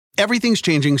Everything's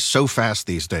changing so fast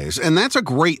these days, and that's a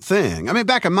great thing. I mean,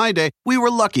 back in my day, we were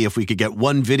lucky if we could get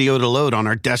one video to load on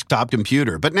our desktop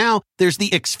computer. But now, there's the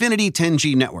Xfinity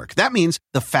 10G network. That means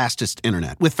the fastest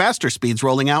internet, with faster speeds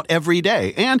rolling out every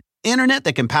day, and internet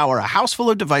that can power a house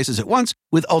full of devices at once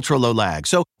with ultra-low lag.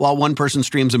 So while one person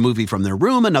streams a movie from their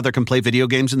room, another can play video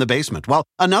games in the basement, while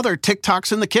another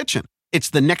TikToks in the kitchen.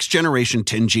 It's the next generation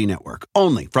 10G network,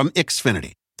 only from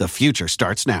Xfinity. The future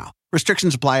starts now.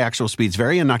 Restrictions apply. Actual speeds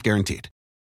vary and not guaranteed.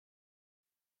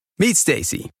 Meet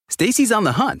Stacy. Stacy's on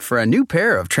the hunt for a new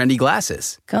pair of trendy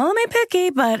glasses. Call me picky,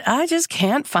 but I just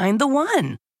can't find the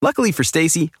one. Luckily for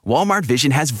Stacy, Walmart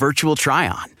Vision has virtual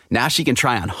try-on. Now she can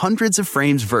try on hundreds of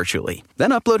frames virtually,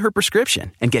 then upload her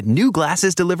prescription and get new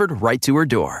glasses delivered right to her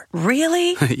door.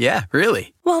 Really? Yeah,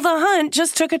 really. Well, the hunt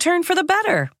just took a turn for the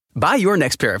better. Buy your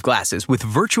next pair of glasses with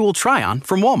virtual try-on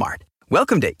from Walmart.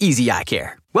 Welcome to Easy Eye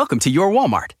Care. Welcome to your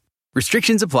Walmart.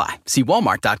 Restrictions apply. See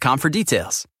walmart.com for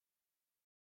details.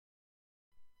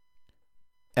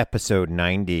 Episode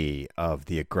 90 of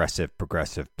the Aggressive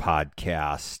Progressive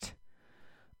Podcast.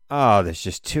 Oh, there's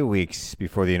just 2 weeks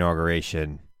before the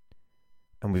inauguration,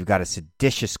 and we've got a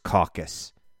seditious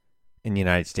caucus in the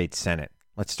United States Senate.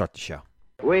 Let's start the show.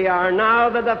 We are now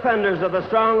the defenders of the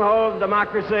stronghold of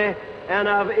democracy and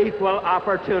of equal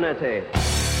opportunity.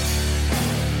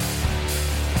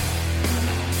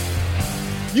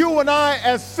 You and I,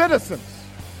 as citizens,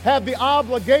 have the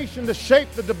obligation to shape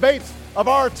the debates of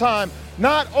our time,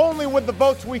 not only with the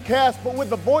votes we cast, but with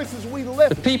the voices we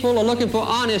lift. The people are looking for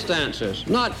honest answers,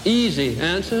 not easy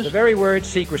answers. The very word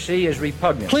secrecy is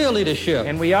repugnant. Clear leadership.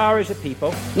 And we are, as a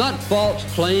people, not false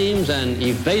claims and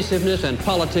evasiveness and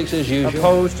politics as usual.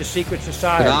 Opposed to secret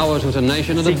society. But ours was a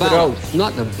nation of the ballot,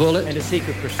 not the bullet. And a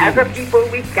secret proceedings. As a people,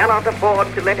 we cannot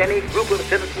afford to let any group of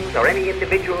citizens or any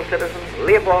individual citizens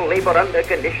live or labor under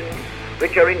conditions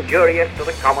which are injurious to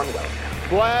the commonwealth.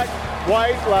 Black,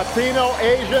 white, Latino,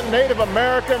 Asian, Native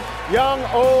American, young,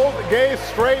 old, gay,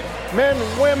 straight, men,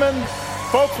 women,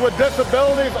 folks with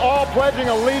disabilities, all pledging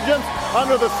allegiance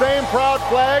under the same proud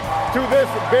flag to this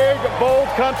big, bold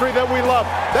country that we love.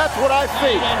 That's what I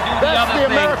see. That's the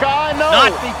America I know.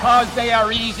 Not because they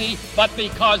are easy, but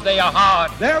because they are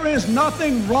hard. There is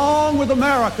nothing wrong with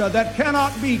America that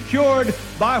cannot be cured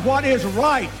by what is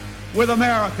right with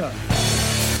America.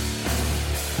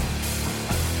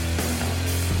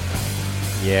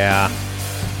 Yeah,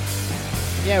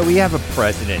 we have a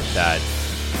president that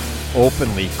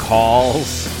openly calls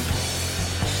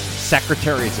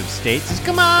secretaries of state, says,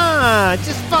 come on,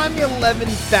 just find me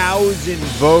 11,000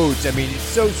 votes. I mean, it's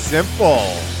so simple.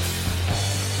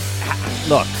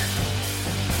 Look,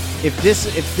 if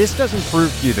this doesn't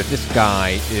prove to you that this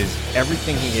guy is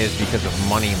everything he is because of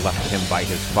money left to him by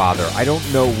his father, I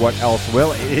don't know what else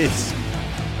will. He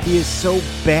is so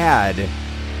bad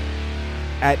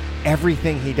at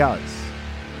everything he does.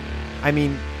 I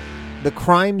mean, the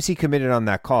crimes he committed on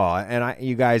that call, and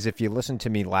you guys, if you listened to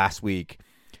me last week,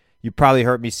 you probably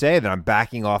heard me say that I'm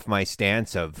backing off my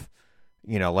stance of,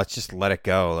 let's just let it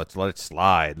go. Let's let it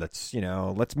slide. Let's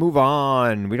move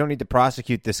on. We don't need to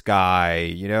prosecute this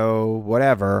guy,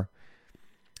 whatever.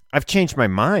 I've changed my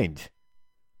mind.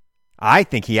 I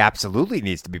think he absolutely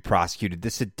needs to be prosecuted. The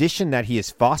sedition that he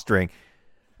is fostering.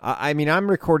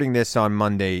 I'm recording this on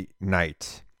Monday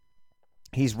night.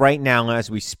 He's right now, as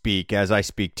I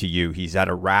speak to you, he's at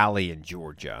a rally in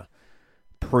Georgia,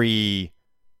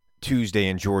 pre-Tuesday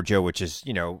in Georgia, which is,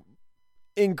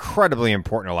 incredibly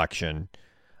important election.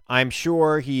 I'm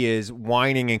sure he is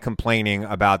whining and complaining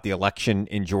about the election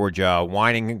in Georgia,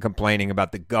 whining and complaining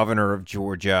about the governor of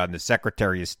Georgia and the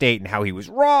secretary of state and how he was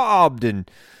robbed. And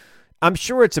I'm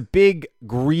sure it's a big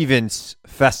grievance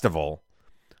festival.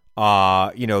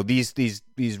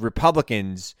 These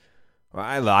Republicans,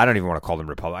 I don't even want to call them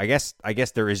Republicans. I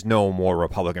guess there is no more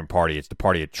Republican Party. It's the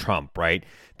party of Trump, right?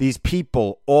 These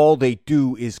people, all they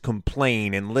do is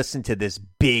complain and listen to this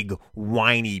big,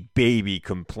 whiny baby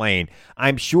complain.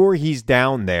 I'm sure he's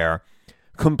down there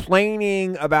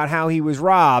complaining about how he was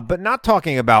robbed, but not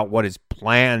talking about what his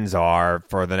plans are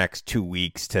for the next 2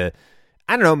 weeks to,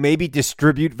 maybe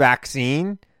distribute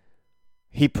vaccine.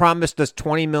 He promised us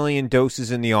 20 million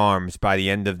doses in the arms by the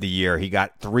end of the year. He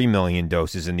got 3 million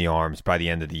doses in the arms by the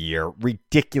end of the year.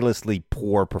 Ridiculously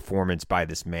poor performance by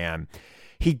this man.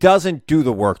 He doesn't do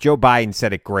the work. Joe Biden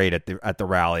said it great at the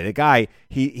rally. The guy,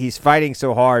 he's fighting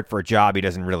so hard for a job he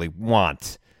doesn't really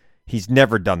want. He's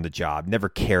never done the job, never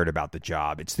cared about the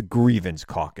job. It's the grievance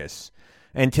caucus.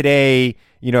 And today,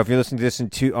 if you're listening to this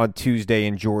on Tuesday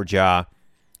in Georgia,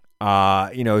 a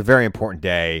very important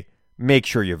day. Make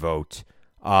sure you vote.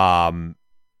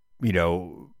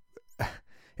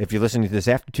 It's If you're listening to this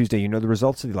after Tuesday, you know the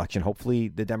results of the election. Hopefully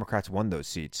the Democrats won those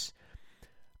seats.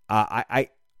 I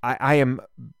am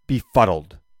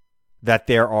befuddled that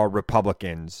there are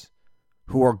Republicans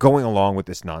who are going along with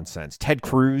this nonsense. Ted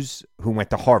Cruz, who went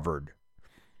to Harvard,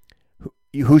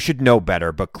 who should know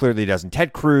better, but clearly doesn't.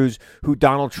 Ted Cruz, who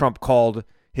Donald Trump called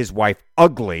his wife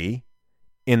ugly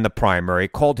in the primary,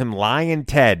 called him Lying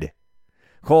Ted.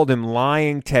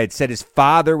 Said his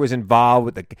father was involved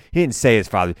with he didn't say his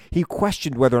father. He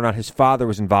questioned whether or not his father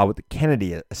was involved with the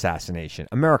Kennedy assassination.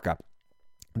 America,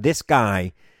 this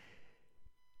guy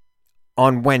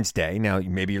on Wednesday, now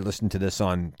maybe you're listening to this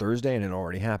on Thursday and it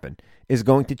already happened, is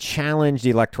going to challenge the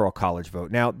Electoral College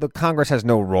vote. Now, the Congress has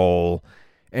no role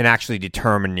in actually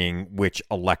determining which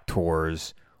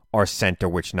electors are sent or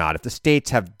which not. If the states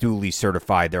have duly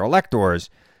certified their electors,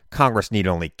 Congress need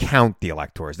only count the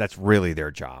electors. That's really their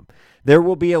job. There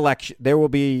will be about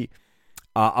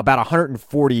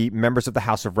 140 members of the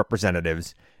House of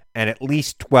Representatives and at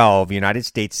least 12 United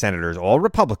States senators, all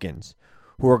Republicans,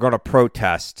 who are going to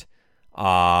protest.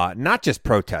 Not just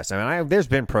protest. I mean, there's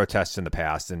been protests in the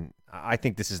past, and I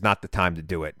think this is not the time to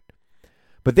do it.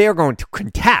 But they are going to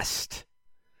contest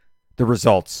the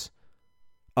results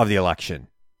of the election.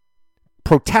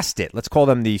 Protest it. Let's call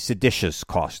them the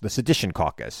Sedition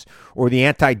Caucus, or the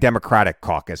Anti-Democratic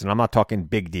Caucus. And I'm not talking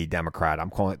big D Democrat.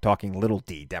 I'm talking little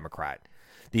d Democrat.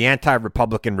 The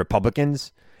Anti-Republican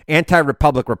Republicans,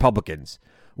 Anti-Republic Republicans.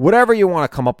 Whatever you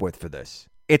want to come up with for this.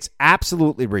 It's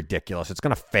absolutely ridiculous. It's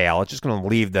going to fail. It's just going to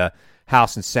leave the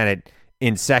House and Senate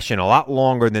in session a lot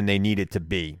longer than they needed to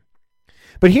be.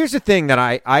 But here's the thing that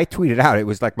I tweeted out. It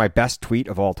was like my best tweet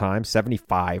of all time,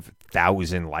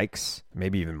 75,000 likes,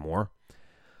 maybe even more.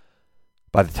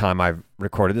 By the time I've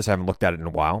recorded this, I haven't looked at it in a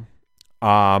while.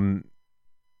 I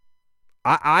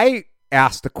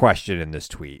asked the question in this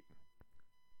tweet.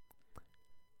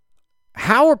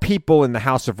 How are people in the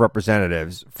House of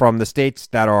Representatives from the states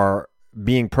that are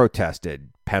being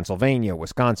protested, Pennsylvania,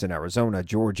 Wisconsin, Arizona,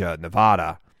 Georgia,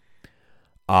 Nevada,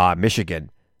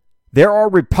 Michigan, there are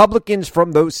Republicans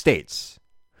from those states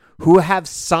who have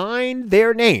signed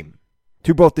their name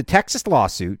to both the Texas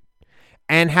lawsuit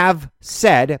and have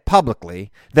said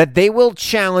publicly that they will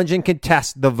challenge and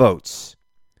contest the votes,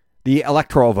 the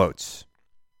electoral votes.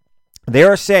 They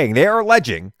are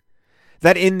alleging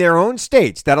that in their own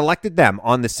states that elected them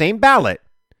on the same ballot,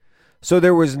 so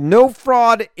there was no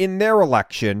fraud in their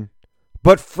election,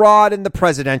 but fraud in the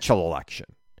presidential election.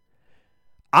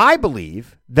 I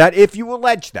believe that if you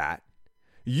allege that,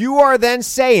 you are then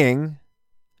saying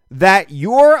that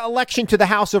your election to the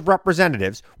House of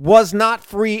Representatives was not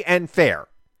free and fair.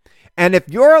 And if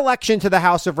your election to the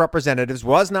House of Representatives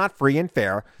was not free and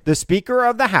fair, the Speaker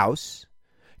of the House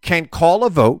can call a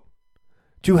vote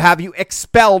to have you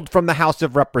expelled from the House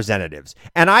of Representatives.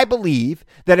 And I believe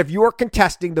that if you are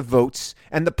contesting the votes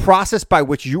and the process by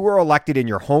which you were elected in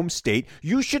your home state,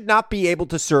 you should not be able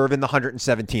to serve in the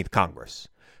 117th Congress.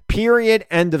 Period.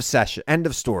 End of session. End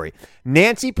of story.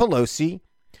 Nancy Pelosi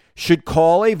should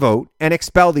call a vote and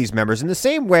expel these members in the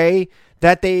same way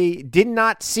that they did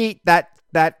not seat that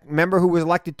member who was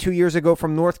elected 2 years ago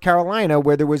from North Carolina,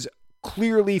 where there was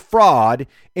clearly fraud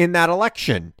in that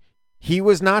election. He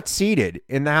was not seated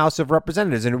in the House of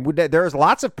Representatives, and there's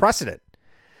lots of precedent.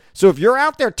 So if you're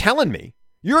out there telling me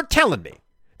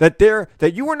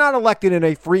that you were not elected in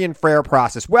a free and fair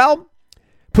process, well,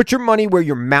 put your money where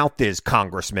your mouth is,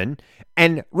 Congressman,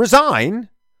 and resign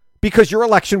because your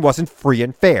election wasn't free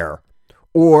and fair.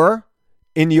 Or,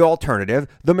 in the alternative,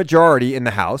 the majority in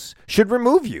the House should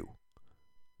remove you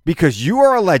because you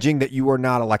are alleging that you were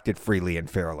not elected freely and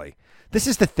fairly. This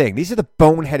is the thing. These are the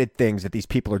boneheaded things that these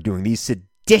people are doing. These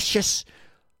seditious...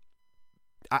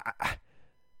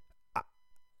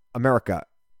 America,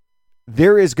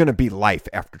 there is going to be life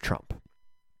after Trump.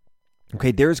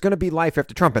 Okay, there's going to be life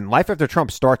after Trump. And life after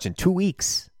Trump starts in 2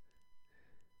 weeks.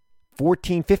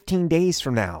 14, 15 days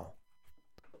from now.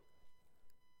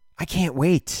 I can't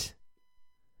wait.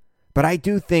 But I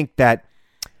do think that,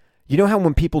 you know how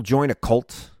when people join a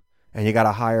cult and you got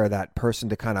to hire that person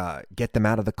to kind of get them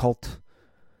out of the cult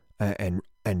and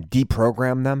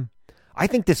deprogram them? I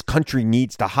think this country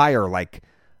needs to hire, like,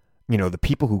 you know, the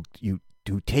people who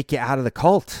take you out of the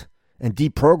cult and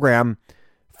deprogram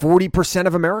 40%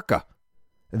 of America.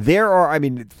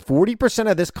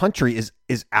 40% of this country is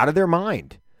out of their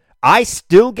mind. I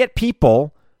still get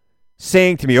people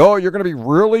saying to me, oh, you're going to be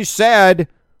really sad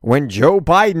when Joe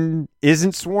Biden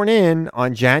isn't sworn in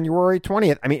on January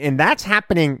 20th. I mean, and that's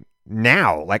happening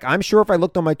now. Like, I'm sure if I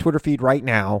looked on my Twitter feed right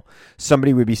now,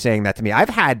 somebody would be saying that to me. I've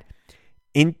had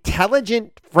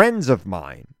intelligent friends of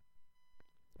mine,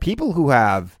 people who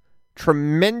have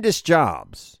tremendous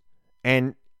jobs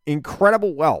and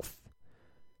incredible wealth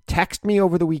text me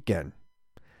over the weekend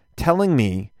telling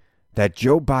me that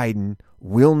Joe Biden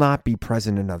will not be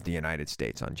president of the United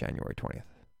States on January 20th.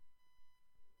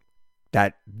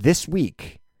 That this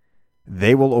week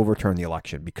they will overturn the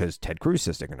election because Ted Cruz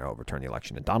says they're going to overturn the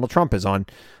election. And Donald Trump is on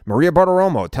Maria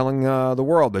Bartiromo telling the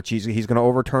world that he's going to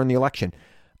overturn the election.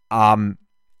 And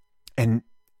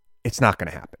it's not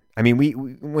going to happen. I mean,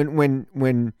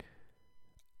 when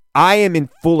I am in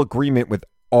full agreement with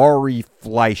Ari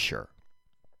Fleischer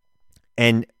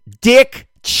and Dick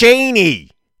Cheney.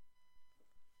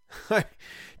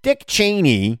 Dick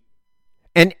Cheney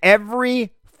and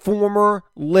every former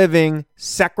living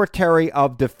Secretary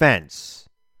of Defense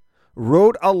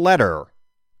wrote a letter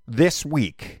this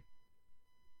week,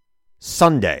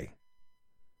 Sunday,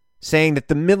 saying that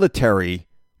the military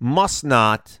must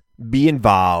not be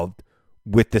involved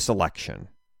with this election.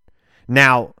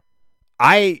 Now,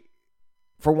 I,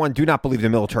 for one, do not believe the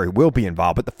military will be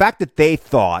involved, but the fact that they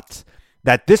thought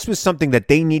that this was something that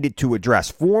they needed to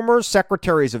address, former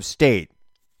secretaries of state,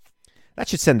 that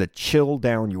should send a chill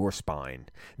down your spine.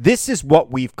 This is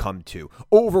what we've come to.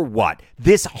 Over what?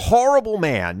 This horrible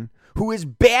man who is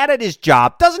bad at his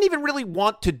job, doesn't even really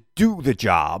want to do the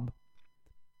job.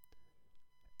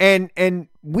 And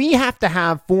we have to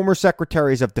have former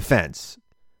secretaries of defense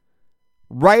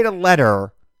write a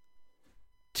letter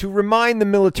to remind the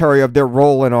military of their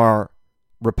role in our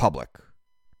republic.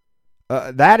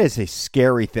 That is a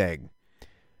scary thing.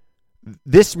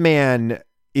 This man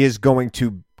is going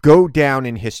to go down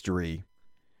in history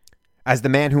as the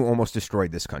man who almost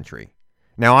destroyed this country.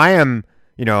 Now, I am,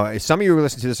 some of you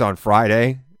listened to this on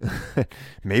Friday.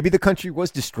 Maybe the country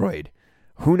was destroyed.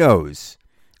 Who knows?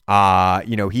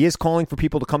 He is calling for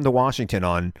people to come to Washington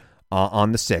on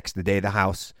the 6th, the day the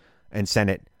House and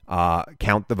Senate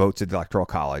count the votes at the Electoral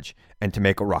College, and to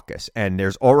make a ruckus. And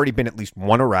there's already been at least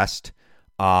one arrest,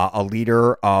 a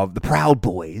leader of the Proud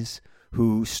Boys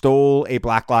who stole a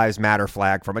Black Lives Matter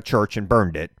flag from a church and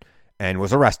burned it and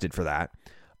was arrested for that.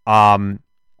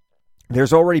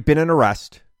 There's already been an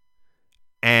arrest.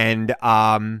 And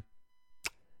I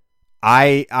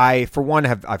for one,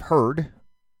 I've heard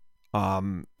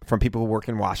from people who work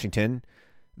in Washington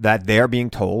that they're being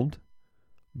told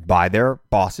by their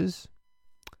bosses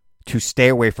to stay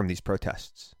away from these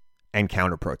protests and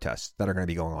counter protests that are going to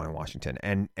be going on in Washington.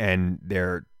 And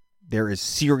there is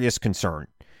serious concern.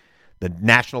 The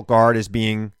National Guard is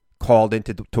being called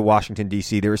into Washington,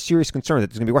 D.C. There is serious concern that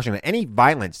there's going to be Washington. Any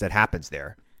violence that happens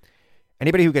there,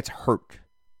 anybody who gets hurt,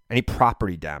 any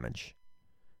property damage,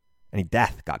 any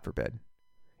death, God forbid,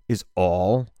 is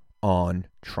all on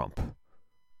Trump.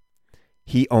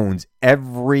 He owns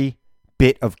every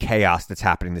bit of chaos that's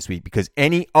happening this week, because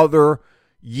any other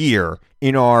year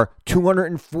in our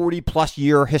 240 plus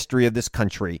year history of this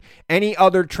country, any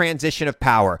other transition of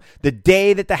power, the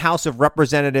day that the House of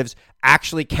Representatives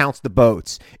actually counts the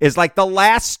votes is like the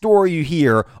last story you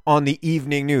hear on the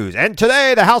evening news. And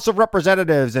today the House of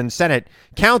Representatives and Senate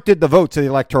counted the votes of the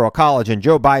Electoral College and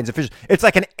Joe Biden's officials. It's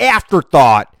like an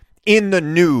afterthought in the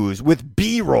news with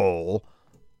B-roll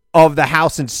of the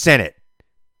House and Senate.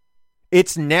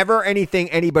 It's never anything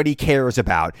anybody cares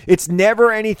about. It's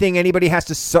never anything anybody has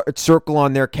to circle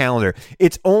on their calendar.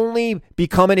 It's only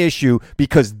become an issue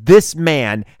because this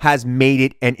man has made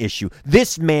it an issue.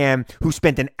 This man who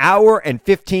spent an hour and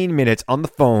 15 minutes on the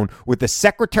phone with the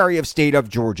Secretary of State of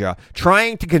Georgia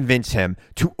trying to convince him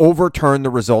to overturn the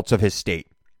results of his state.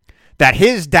 That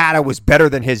his data was better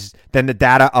than the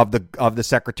data of the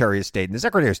Secretary of State. And the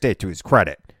Secretary of State, to his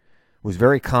credit, was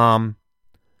very calm,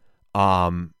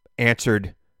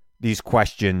 answered these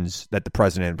questions that the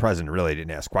president really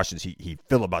didn't ask questions. He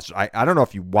filibustered. I don't know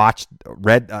if you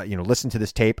listened to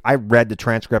this tape. I read the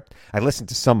transcript. I listened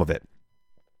to some of it.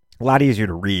 A lot easier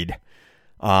to read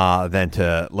than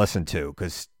to listen to,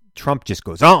 because Trump just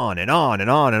goes on and on and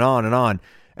on and on and on.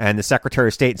 And the Secretary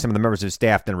of State and some of the members of his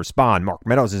staff then respond. Mark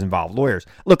Meadows is involved. Lawyers.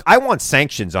 Look, I want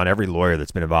sanctions on every lawyer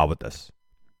that's been involved with this.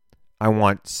 I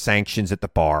want sanctions at the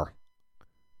bar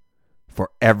for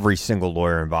every single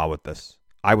lawyer involved with this.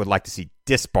 I would like to see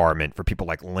disbarment for people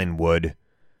like Lynn Wood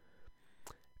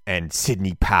and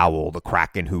Sidney Powell, the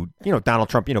Kraken, who, Donald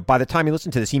Trump, by the time he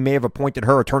listened to this, he may have appointed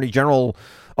her Attorney General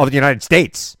of the United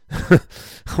States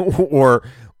or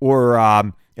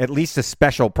at least a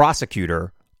special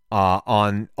prosecutor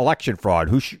on election fraud,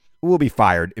 who will be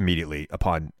fired immediately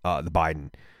upon the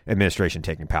Biden administration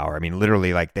taking power. I mean,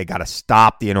 literally, like, they got to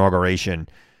stop the inauguration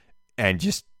and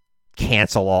just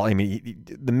cancel all. I mean,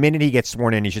 the minute he gets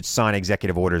sworn in, he should sign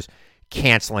executive orders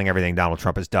canceling everything Donald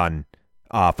Trump has done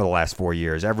for the last 4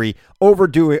 years.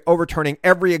 Overturning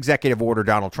every executive order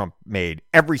Donald Trump made,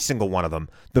 every single one of them,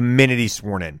 the minute he's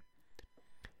sworn in.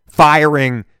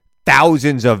 Firing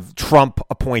thousands of Trump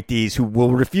appointees who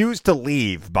will refuse to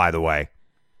leave, by the way.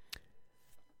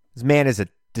 This man is a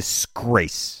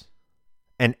disgrace.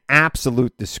 An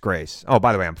absolute disgrace. Oh,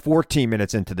 by the way, I'm 14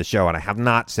 minutes into the show, and I have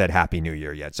not said Happy New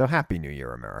Year yet. So Happy New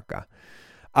Year, America.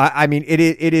 I mean, it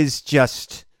is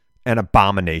just an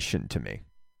abomination to me.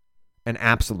 An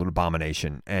absolute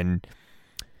abomination. And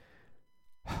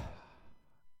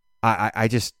I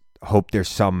just hope there's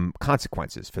some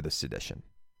consequences for this sedition.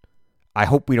 I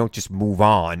hope we don't just move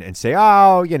on and say,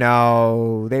 oh, you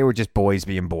know, they were just boys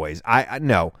being boys.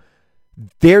 No.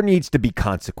 There needs to be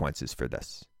consequences for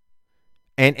this.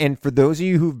 And for those of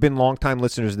you who've been longtime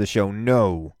listeners of the show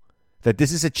know that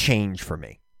this is a change for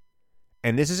me.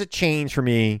 And this is a change for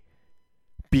me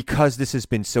because this has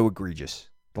been so egregious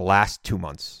the last 2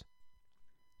 months.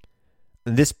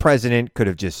 And this president could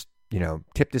have just,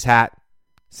 tipped his hat,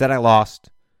 said I lost,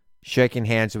 shaking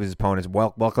hands with his opponents,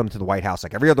 welcome to the White House,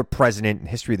 like every other president in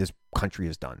history of this country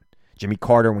has done. Jimmy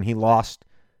Carter, when he lost,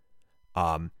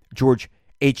 George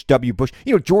H.W. Bush.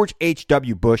 George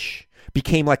H.W. Bush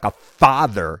became like a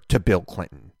father to Bill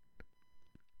Clinton.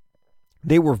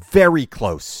 They were very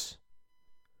close.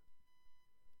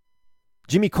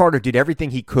 Jimmy Carter did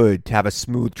everything he could to have a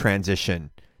smooth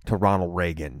transition to Ronald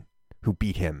Reagan, who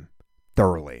beat him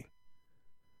thoroughly.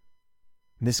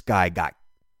 And this guy got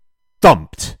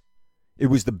thumped. It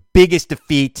was the biggest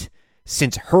defeat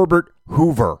since Herbert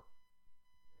Hoover.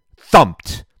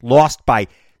 Thumped. Lost by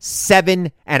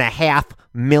 7.5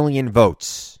 million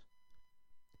votes.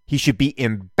 He should be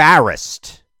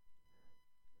embarrassed.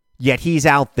 Yet he's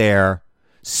out there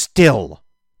still,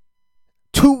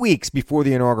 2 weeks before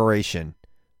the inauguration,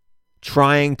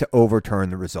 trying to overturn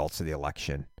the results of the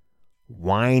election.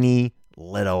 Whiny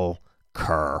little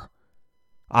cur.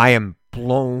 I am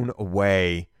blown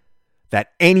away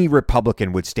that any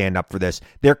Republican would stand up for this.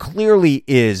 There clearly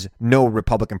is no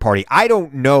Republican Party. I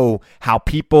don't know how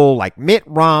people like Mitt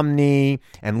Romney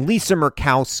and Lisa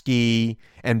Murkowski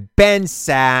and Ben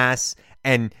Sasse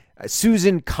and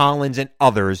Susan Collins and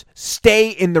others stay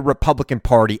in the Republican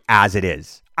Party as it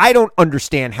is. I don't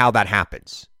understand how that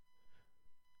happens.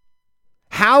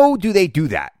 How do they do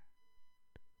that?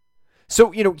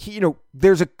 So,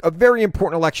 there's a very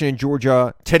important election in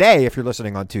Georgia today, if you're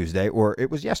listening on Tuesday, or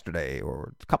it was yesterday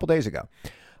or a couple days ago.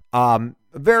 A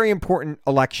very important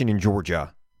election in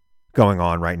Georgia going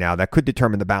on right now that could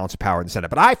determine the balance of power in the Senate.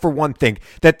 But I, for one, think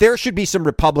that there should be some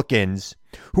Republicans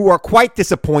who are quite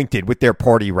disappointed with their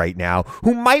party right now,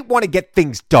 who might want to get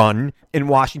things done in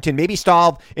Washington, maybe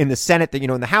solve in the Senate, that,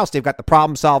 in the House, they've got the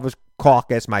Problem Solvers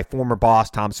Caucus. My former boss,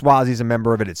 Tom Suozzi, is a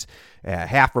member of it. It's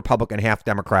half Republican, half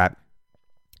Democrat.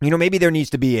 Maybe there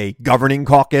needs to be a governing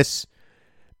caucus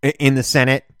in the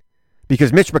Senate,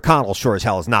 because Mitch McConnell sure as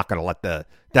hell is not going to let the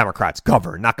Democrats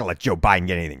govern, not going to let Joe Biden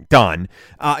get anything done.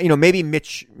 Maybe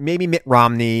Mitt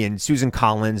Romney and Susan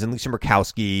Collins and Lisa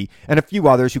Murkowski and a few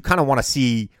others who kind of want to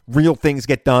see real things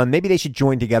get done. Maybe they should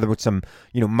join together with some,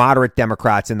 moderate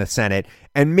Democrats in the Senate,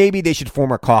 and maybe they should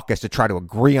form a caucus to try to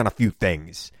agree on a few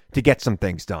things to get some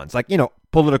things done. It's like,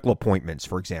 political appointments,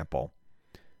 for example.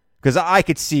 Because I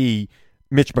could see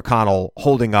Mitch McConnell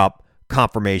holding up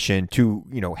confirmation to,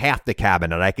 half the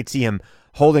cabinet. I could see him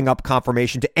holding up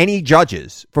confirmation to any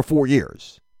judges for 4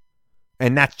 years.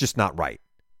 And that's just not right.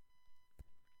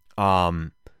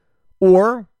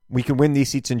 Or we can win these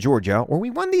seats in Georgia, or we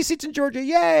won these seats in Georgia.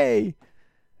 Yay.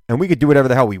 And we could do whatever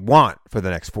the hell we want for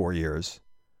the next 4 years,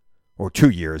 or 2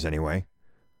 years anyway.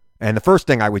 And the first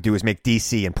thing I would do is make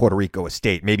D.C. and Puerto Rico a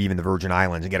state, maybe even the Virgin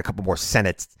Islands, and get a couple more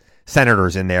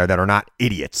senators in there that are not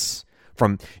idiots.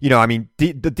 From,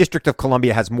 the District of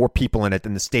Columbia has more people in it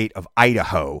than the state of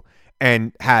Idaho,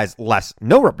 and has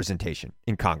no representation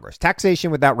in Congress. Taxation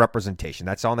without representation.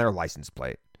 That's on their license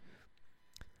plate.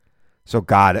 So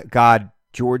God,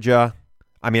 Georgia.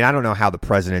 I don't know how the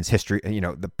president's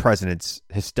the president's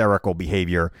hysterical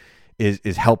behavior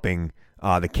is helping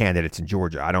the candidates in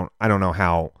Georgia. I don't know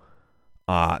how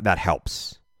that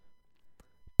helps.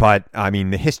 But,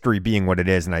 the history being what it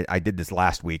is, and I did this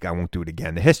last week, I won't do it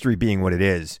again. The history being what it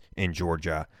is in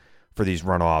Georgia for these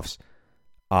runoffs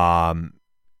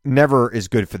never is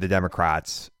good for the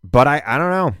Democrats. But I don't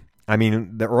know.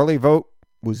 The early vote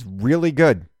was really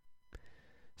good.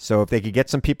 So if they could get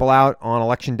some people out on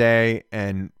Election Day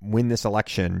and win this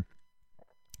election,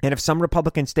 and if some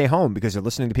Republicans stay home because they're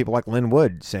listening to people like Lynn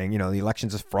Wood saying, the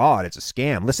election's a fraud, it's a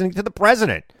scam, listening to the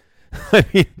president.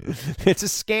 It's a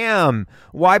scam.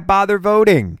 Why bother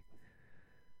voting?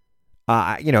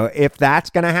 If that's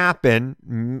going to happen,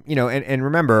 and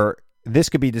remember, this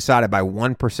could be decided by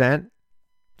 1%.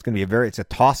 It's going to be it's a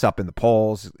toss-up in the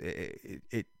polls.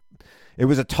 It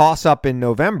was a toss-up in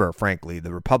November, frankly.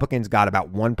 The Republicans got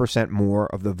about 1% more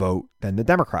of the vote than the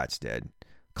Democrats did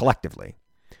collectively.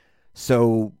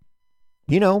 So,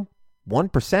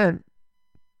 1%,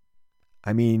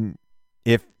 I mean,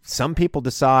 if some people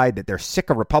decide that they're sick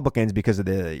of Republicans because of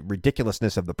the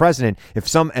ridiculousness of the president, if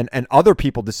some and other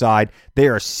people decide they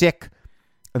are sick,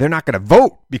 they're not going to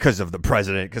vote because of the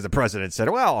president, because the president said,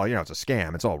 well, it's a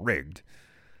scam, it's all rigged.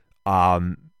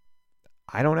 I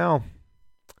don't know.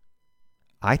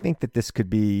 I think that this could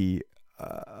be,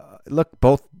 look,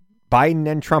 both Biden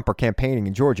and Trump are campaigning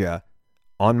in Georgia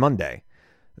on Monday.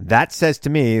 That says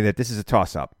to me that this is a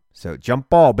toss-up. So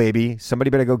jump ball, baby. Somebody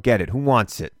better go get it. Who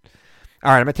wants it?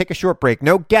 All right, I'm going to take a short break.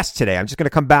 No guest today. I'm just going to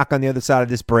come back on the other side of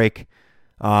this break,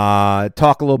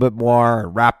 talk a little bit more,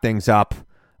 wrap things up.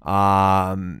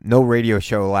 No radio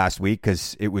show last week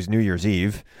because it was New Year's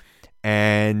Eve.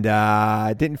 And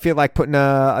I didn't feel like putting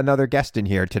another guest in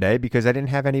here today because I didn't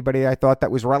have anybody I thought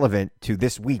that was relevant to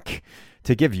this week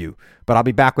to give you. But I'll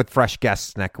be back with fresh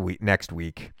guests next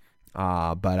week. But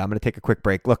I'm going to take a quick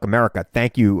break. Look, America,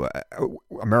 thank you.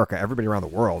 America, everybody around the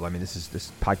world. I mean,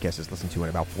 this podcast is listened to in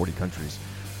about 40 countries.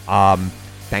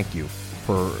 Thank you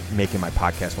for making my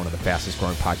podcast one of the fastest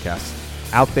growing podcasts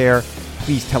out there.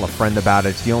 Please tell a friend about it.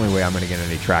 It's the only way I'm going to get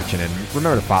any traction. And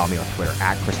remember to follow me on Twitter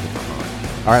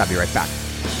 @ChristopherHahn. All right, I'll be right back.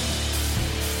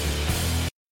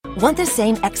 Want the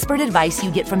same expert advice you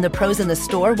get from the pros in the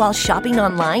store while shopping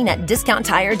online at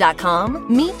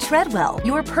DiscountTire.com? Meet Treadwell,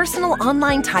 your personal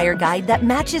online tire guide that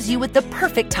matches you with the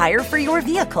perfect tire for your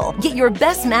vehicle. Get your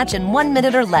best match in 1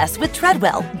 minute or less with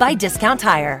Treadwell by Discount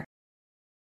Tire.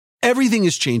 Everything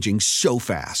is changing so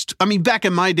fast. I mean, back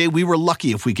in my day, we were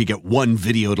lucky if we could get one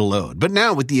video to load. But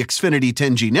now with the Xfinity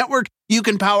 10G network, you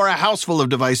can power a house full of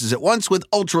devices at once with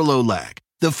ultra-low lag.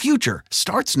 The future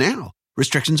starts now.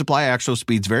 Restrictions apply. Actual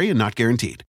speeds vary and not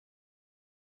guaranteed.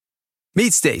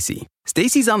 Meet Stacy.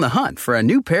 Stacy's on the hunt for a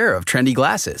new pair of trendy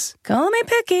glasses. Call me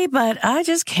picky, but I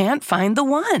just can't find the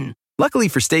one. Luckily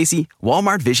for Stacy,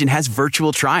 Walmart Vision has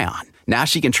virtual try-on. Now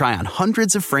she can try on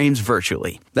hundreds of frames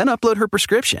virtually, then upload her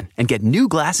prescription and get new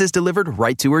glasses delivered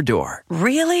right to her door.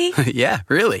 Really? Yeah,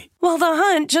 really. Well, the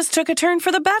hunt just took a turn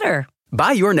for the better.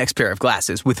 Buy your next pair of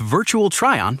glasses with virtual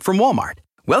try-on from Walmart.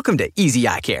 Welcome to Easy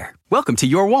Eye Care. Welcome to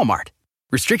your Walmart.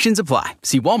 Restrictions apply.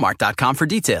 See walmart.com for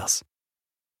details.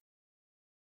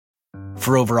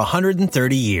 For over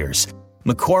 130 years,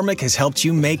 McCormick has helped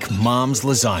you make Mom's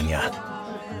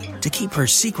lasagna to keep her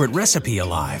secret recipe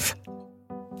alive.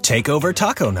 Take over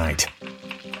taco night,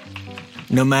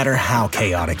 no matter how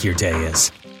chaotic your day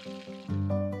is.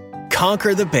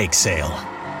 Conquer the bake sale,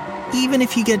 even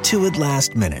if you get to it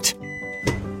last minute.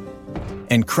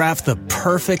 And craft the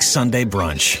perfect Sunday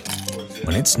brunch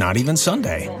when it's not even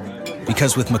Sunday.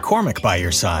 Because with McCormick by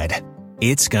your side,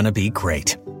 it's gonna be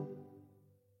great.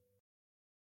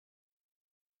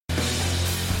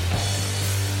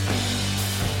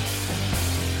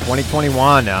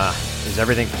 '21, is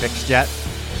everything fixed yet?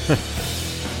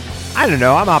 I don't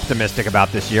know. I'm optimistic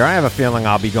about this year. I have a feeling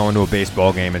I'll be going to a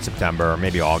baseball game in September, or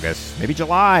maybe August, maybe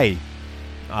July.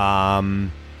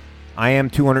 I am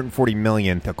 240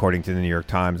 millionth, according to the New York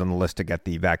Times, on the list to get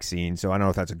the vaccine. So I don't know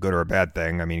if that's a good or a bad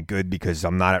thing. I mean, good because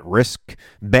I'm not at risk.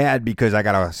 Bad because I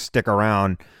got to stick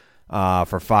around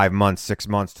for 5 months, 6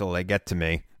 months till they get to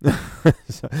me.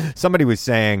 Somebody was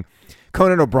saying,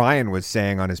 Conan O'Brien was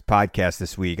saying on his podcast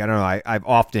this week, I don't know, I've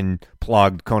often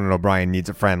plugged Conan O'Brien Needs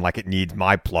a Friend like it needs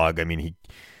my plug. I mean,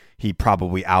 he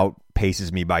probably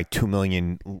outpaces me by 2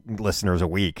 million listeners a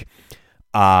week.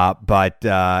 But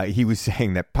he was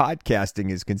saying that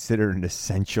podcasting is considered an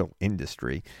essential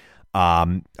industry.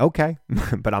 Okay,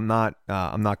 but I'm not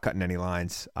cutting any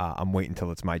lines. I'm waiting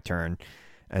until it's my turn,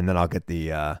 and then I'll get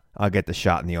the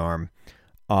shot in the arm,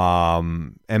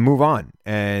 and move on,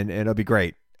 and it'll be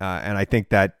great. And I think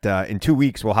that in 2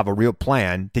 weeks we'll have a real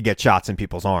plan to get shots in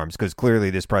people's arms, because clearly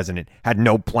this president had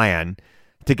no plan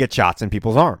to get shots in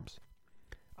people's arms.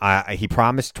 He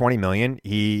promised 20 million.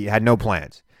 He had no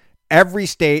plans. Every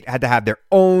state had to have their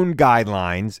own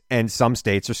guidelines, and some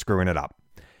states are screwing it up,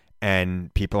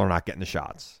 and people are not getting the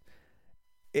shots.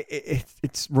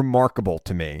 It's remarkable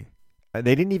to me.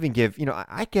 They didn't even give,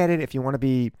 I get it if you want to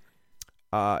be,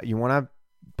 you want to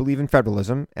believe in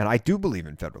federalism, and I do believe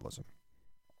in federalism.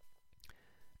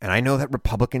 And I know that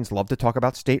Republicans love to talk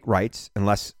about state rights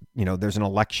unless, there's an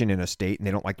election in a state and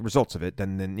they don't like the results of it,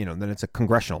 then it's a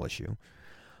congressional issue.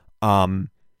 But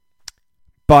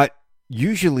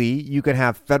usually you can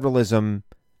have federalism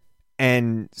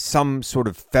and some sort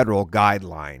of federal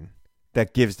guideline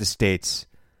that gives the states,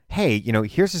 hey,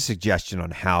 here's a suggestion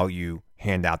on how you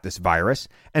hand out this virus.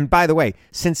 And by the way,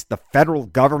 since the federal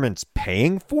government's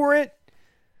paying for it,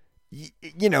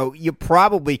 you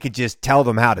probably could just tell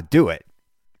them how to do it,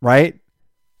 right?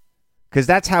 Because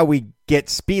that's how we get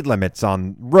speed limits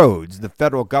on roads. The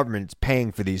federal government's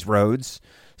paying for these roads,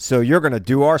 so you're going to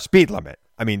do our speed limit.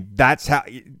 I mean, that's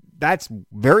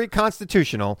very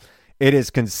constitutional. It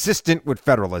is consistent with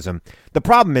federalism. The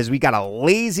problem is we got a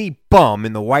lazy bum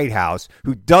in the White House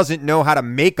who doesn't know how to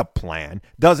make a plan,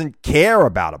 doesn't care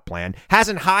about a plan,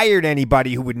 hasn't hired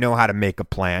anybody who would know how to make a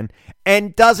plan,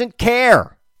 and doesn't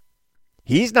care.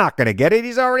 He's not going to get it.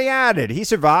 He's already had it. He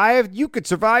survived. You could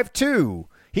survive too.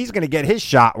 He's going to get his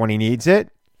shot when he needs it.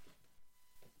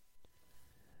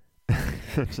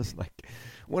 Just like,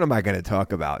 what am I going to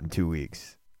talk about in 2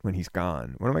 weeks when he's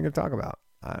gone? What am I going to talk about?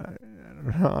 I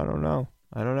don't know.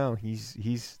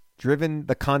 He's driven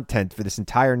the content for this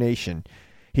entire nation.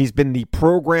 He's been the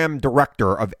program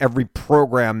director of every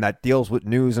program that deals with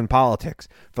news and politics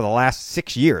for the last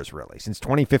 6 years, really, since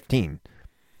 2015.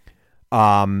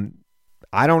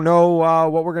 I don't know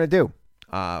what we're going to do.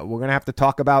 We're going to have to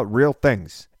talk about real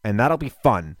things, and that'll be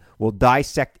fun. We'll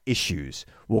dissect issues.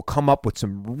 We'll come up with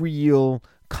some real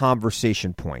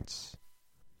conversation points.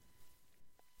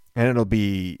 And it'll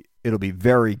be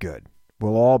very good.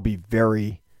 We'll all be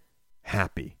very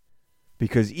happy.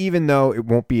 Because even though it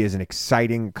won't be as an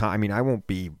exciting, I won't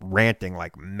be ranting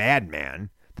like madman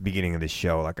at the beginning of this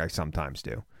show like I sometimes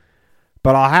do.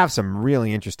 But I'll have some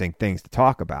really interesting things to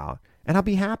talk about. And I'll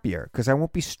be happier because I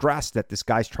won't be stressed that this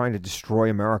guy's trying to destroy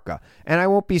America. And I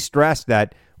won't be stressed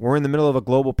that we're in the middle of a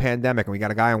global pandemic and we got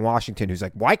a guy in Washington who's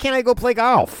like, why can't I go play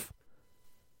golf?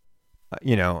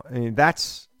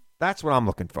 That's what I'm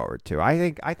looking forward to.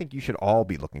 I think you should all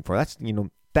be looking for.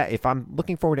 That if I'm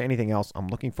looking forward to anything else, I'm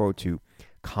looking forward to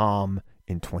calm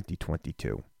in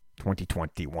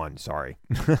 2021, sorry.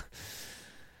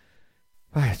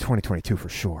 2022 for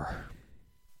sure.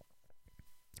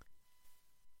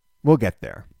 We'll get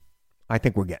there. I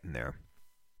think we're getting there.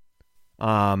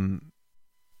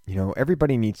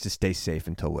 Everybody needs to stay safe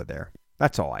until we're there.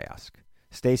 That's all I ask.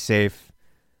 Stay safe.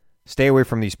 Stay away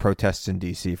from these protests in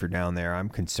D.C. if you're down there. I'm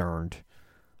concerned.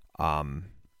 We're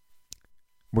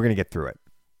going to get through it.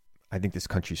 I think this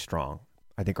country's strong.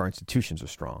 I think our institutions are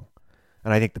strong.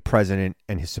 And I think the president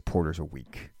and his supporters are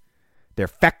weak. They're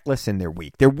feckless and they're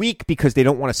weak. They're weak because they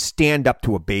don't want to stand up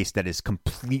to a base that is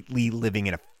completely living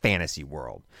in a fantasy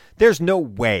world. There's no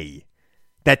way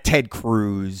that Ted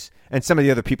Cruz and some of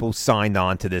the other people who signed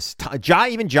on to this,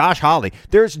 even Josh Hawley,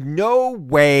 there's no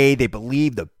way they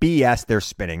believe the BS they're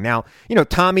spinning. Now,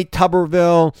 Tommy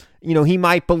Tuberville, he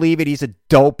might believe it. He's a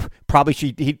dope. Probably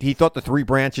he thought the three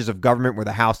branches of government were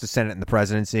the House, the Senate, and the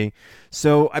presidency.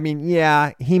 So,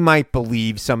 he might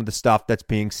believe some of the stuff that's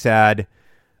being said.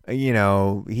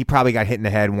 He probably got hit in the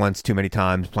head once too many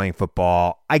times playing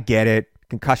football. I get it.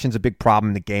 Concussion's a big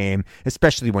problem in the game,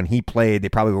 especially when he played. They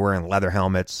probably were wearing leather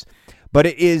helmets. But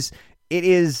it is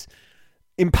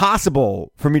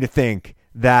impossible for me to think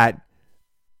that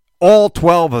all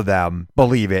 12 of them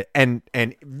believe it, and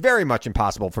very much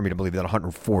impossible for me to believe that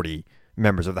 140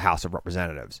 members of the House of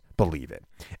Representatives believe it.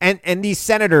 And these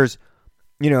senators,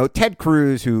 Ted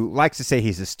Cruz, who likes to say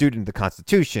he's a student of the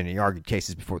Constitution, he argued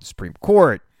cases before the Supreme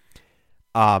Court.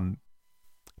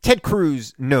 Ted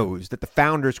Cruz knows that the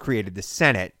founders created the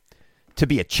Senate to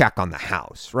be a check on the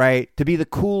House, right? To be the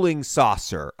cooling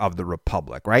saucer of the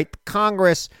Republic, right?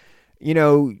 Congress,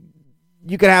 you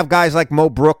could have guys like Mo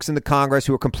Brooks in the Congress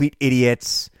who are complete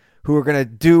idiots, who are going to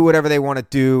do whatever they want to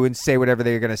do and say whatever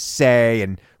they're going to say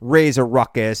and raise a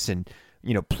ruckus and,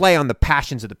 play on the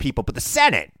passions of the people. But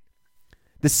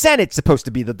the Senate's supposed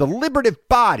to be the deliberative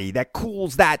body that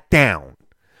cools that down.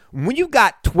 When you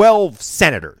got 12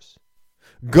 senators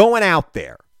going out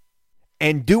there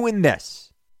and doing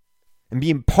this and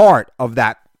being part of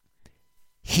that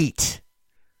heat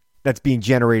that's being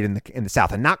generated in the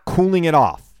South and not cooling it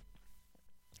off,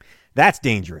 that's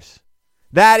dangerous.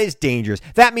 That is dangerous.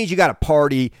 That means you got a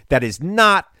party that is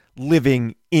not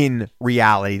living in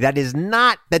reality, that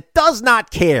does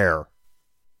not care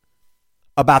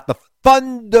about the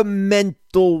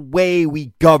fundamental way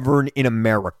we govern in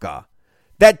America,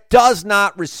 that does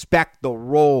not respect the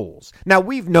roles. Now,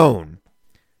 we've known,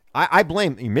 I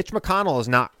blame, Mitch McConnell is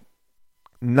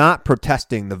not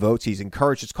protesting the votes. He's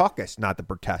encouraged his caucus not to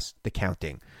protest the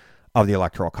counting of the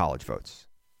Electoral College votes.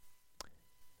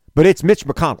 But it's Mitch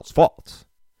McConnell's fault.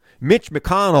 Mitch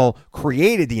McConnell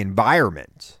created the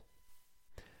environment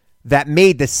that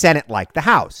made the Senate like the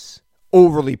House,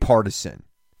 overly partisan.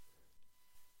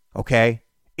 Okay?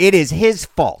 It is his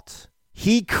fault.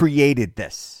 He created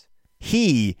this.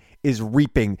 He is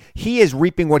reaping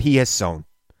what he has sown.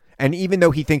 And even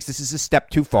though he thinks this is a step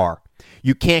too far,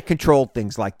 you can't control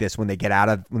things like this when they get out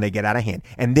of hand.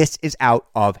 And this is out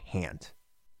of hand.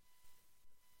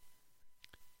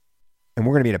 And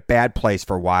we're going to be in a bad place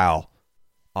for a while,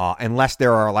 unless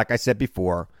there are, like I said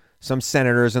before, some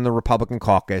senators in the Republican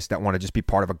caucus that want to just be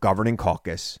part of a governing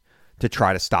caucus to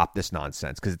try to stop this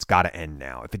nonsense, because it's got to end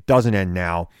now. If it doesn't end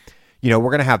now, we're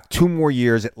going to have 2 more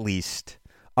years at least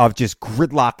of just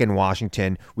gridlock in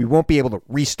Washington. We won't be able to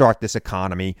restart this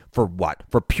economy for what?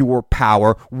 For pure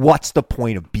power. What's the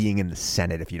point of being in the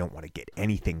Senate if you don't want to get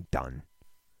anything done?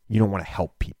 You don't want to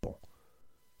help people.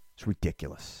 It's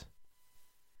ridiculous.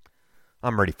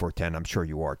 I'm ready for it to end. I'm sure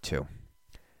you are too.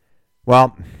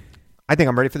 Well, I think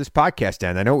I'm ready for this podcast to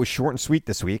end. I know it was short and sweet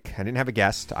this week. I didn't have a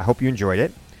guest. I hope you enjoyed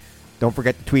it. Don't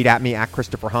forget to tweet at me at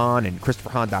Christopher Hahn and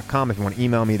ChristopherHahn.com. If you want to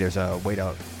email me, there's a way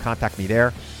to contact me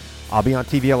there. I'll be on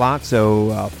TV a lot,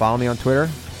 so follow me on Twitter.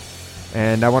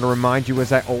 And I want to remind you,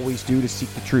 as I always do, to seek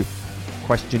the truth.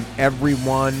 Question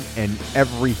everyone and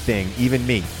everything, even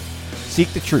me. Seek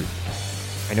the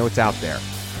truth. I know it's out there.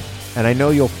 And I know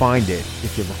you'll find it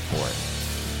if you look for it.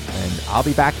 And I'll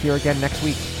be back here again next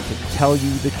week to tell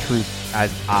you the truth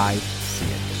as I see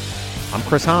it. I'm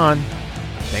Chris Hahn.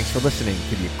 Thanks for listening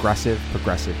to the Aggressive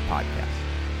Progressive Podcast.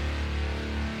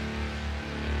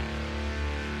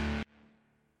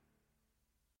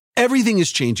 Everything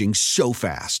is changing so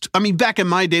fast. I mean, back in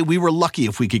my day, we were lucky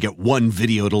if we could get one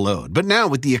video to load. But now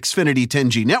with the Xfinity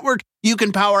 10G network, you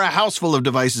can power a house full of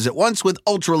devices at once with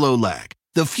ultra-low lag.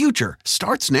 The future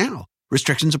starts now.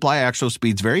 Restrictions apply. Actual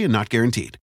speeds vary and not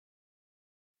guaranteed.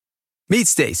 Meet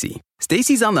Stacy.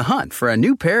 Stacy's on the hunt for a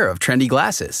new pair of trendy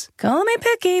glasses. Call me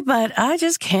picky, but I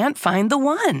just can't find the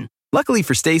one. Luckily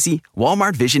for Stacy,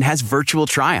 Walmart Vision has virtual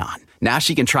try-on. Now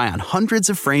she can try on hundreds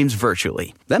of frames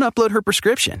virtually, then upload her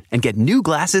prescription and get new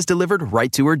glasses delivered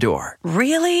right to her door.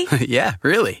 Really? Yeah,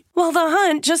 really. Well, the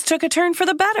hunt just took a turn for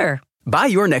the better. Buy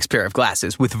your next pair of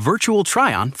glasses with virtual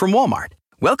try-on from Walmart.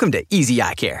 Welcome to Easy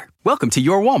Eye Care. Welcome to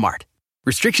your Walmart.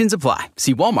 Restrictions apply.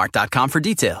 See walmart.com for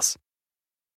details.